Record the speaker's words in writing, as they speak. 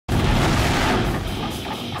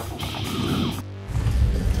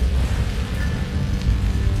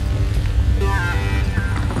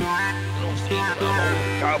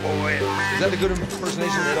Is that a good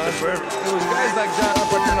impersonation of Don? It was guys like that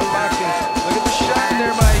up in the boxing. Look at the shot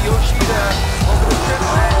there by Yoshida over the trip.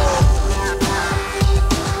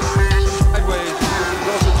 Sideways. He's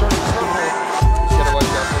also turning purple. He's got to watch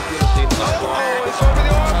out for the team. Oh, it's over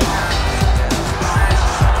the arm.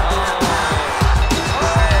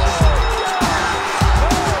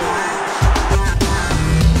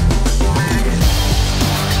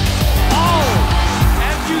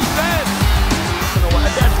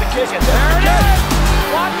 There it is!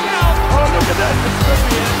 Watch out! Oh, look at that! This could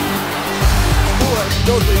be it.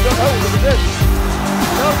 Oh, look at this.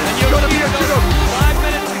 And Yoshida goes 5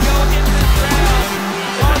 minutes to go in this round.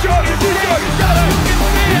 You got it! You got it!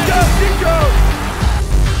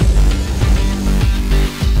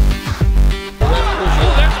 Oh,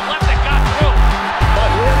 there's a left that got through. But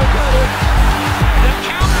here we got it. The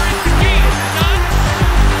counter is the key, is it not?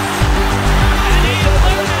 And he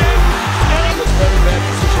lifted it. And he was very bad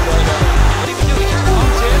position right now. What do you do? He just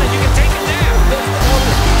comes in and you can take it down.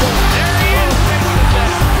 There he is.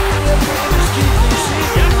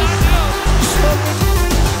 Yes, I know.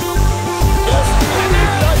 And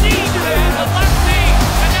there's the knee to the end, the left knee.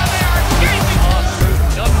 And now they are escaping.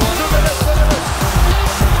 Another one.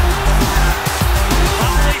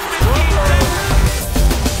 Probably 15 seconds.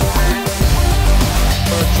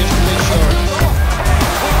 Just to make sure.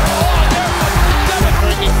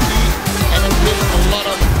 Bringing feet and it gives a lot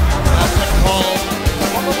of good calls.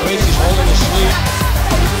 Gracie's holding his sleeve.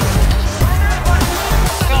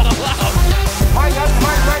 Not allowed.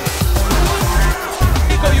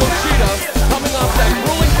 Hidehiko Yoshida coming off that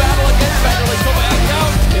grueling battle against Wanderlei. So back down.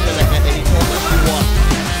 And he told us he won.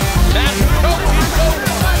 That's Hidehiko.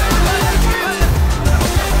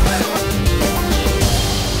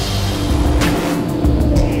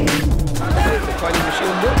 The fighting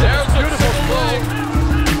machine. There's a beautiful throw.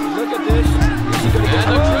 Look at this. And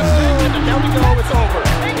the drifting. There we go. It's over. It's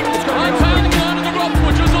going to be over. Untying onto the rope,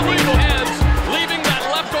 which is illegal. Hands, leaving that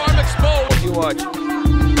left arm exposed. You watch.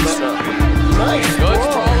 Nice. Good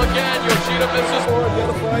sprawl again. Yoshida misses.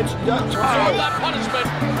 Wow. That punishment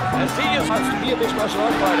as he is. Wants to be a mixed martial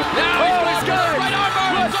art fighter. Now he's got the right arm.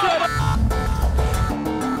 It's over.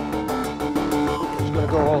 He's going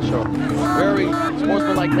to go also. Very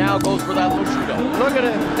sportsmanlike now goes for that Yoshida. Look at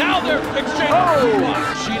him. Now they're exchanging.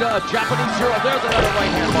 Yoshida, a Japanese hero. There's another right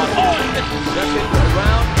hand. Second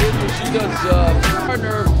round is Yoshida's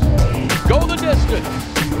partner. Go the distance.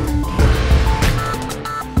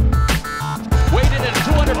 Weighted at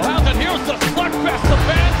 200 pounds, and here's the slugfest the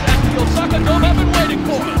fans at the Osaka Dome have been waiting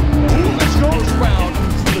for. Let's go this round.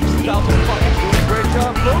 The 2005. Great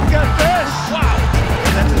job. Look at this. Wow.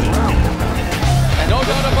 That's his round. No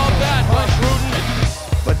doubt about that, Wes Rulon.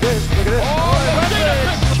 But this, look at this.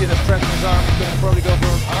 Yoshida pressing his arm. He's going to probably go for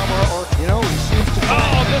an armor or, you know, he seems to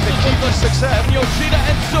this is keep the success. Yoshida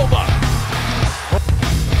and Silva.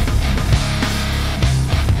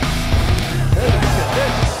 Hey, look at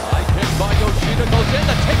this. High kick by Yoshida goes in.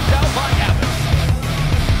 The takedown by Abbott.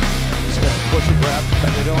 He's going to push a grab,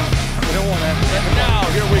 but they don't want that. And now,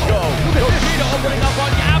 here we go. Yoshida opening up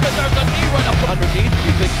on Abbott. There's a knee right up underneath.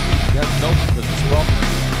 You think he has no business. Well,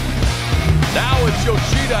 now it's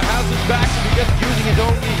Yoshida has his back and he gets Using his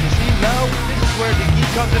own knee. You see, now this is where the gi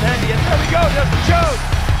comes in handy. And there we go. There's the choke.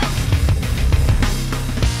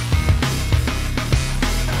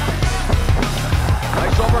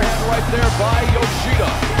 nice overhand right there by Yoshida.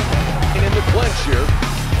 And in the clinch here.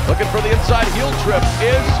 Looking for the inside heel trip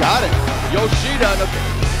is Got it. Yoshida.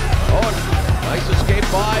 Oh, nice escape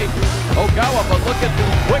by Ogawa, but look at the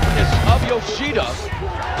quickness of Yoshida.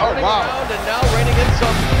 Turning around and now raining in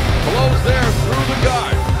some blows there through the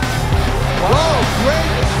guard. Whoa,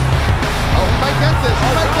 great. Oh, he might get this. He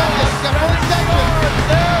might get this. He's got 1 second.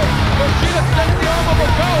 There. Yoshida extending the arm of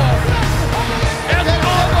Ogawa. It's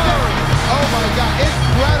over. Oh my God,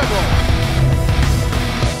 incredible.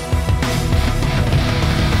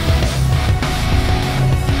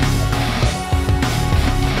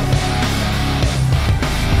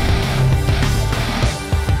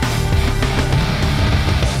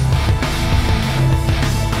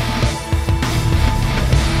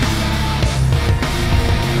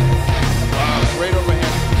 Great overhand.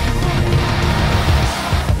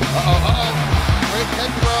 Great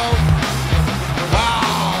head throw.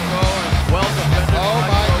 Wow. Well defended. Oh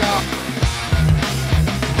my God.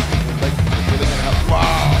 Like, really gonna help.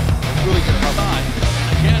 Wow. Really gonna help.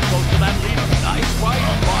 Again, goes to that lead. Nice right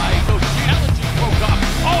by Yoshida. Just broke up.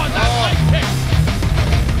 Oh, and that leg kick.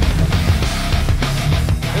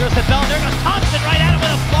 There's the bell. There goes Thompson right at him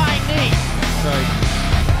with a flying knee. Right.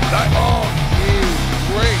 Oh, geez.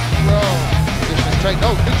 Great throw. Just straight. No,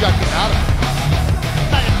 good job getting out of it.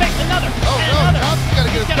 It makes another. Oh, and no, another. Thompson's got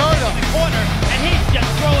to get his guard up. In the corner, and he's just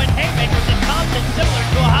throwing haymakers at Thompson, similar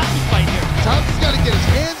to a hockey fight here. Thompson's got to get his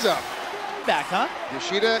hands up. Back, huh?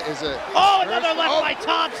 Yoshida is a... Oh, another left by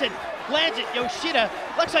Thompson. Lands it. Yoshida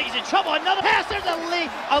looks like he's in trouble. Another pass. There's a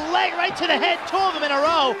leg right to the head. Two of them in a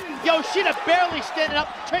row. Yoshida barely standing up.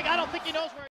 Trick, I don't think he knows where.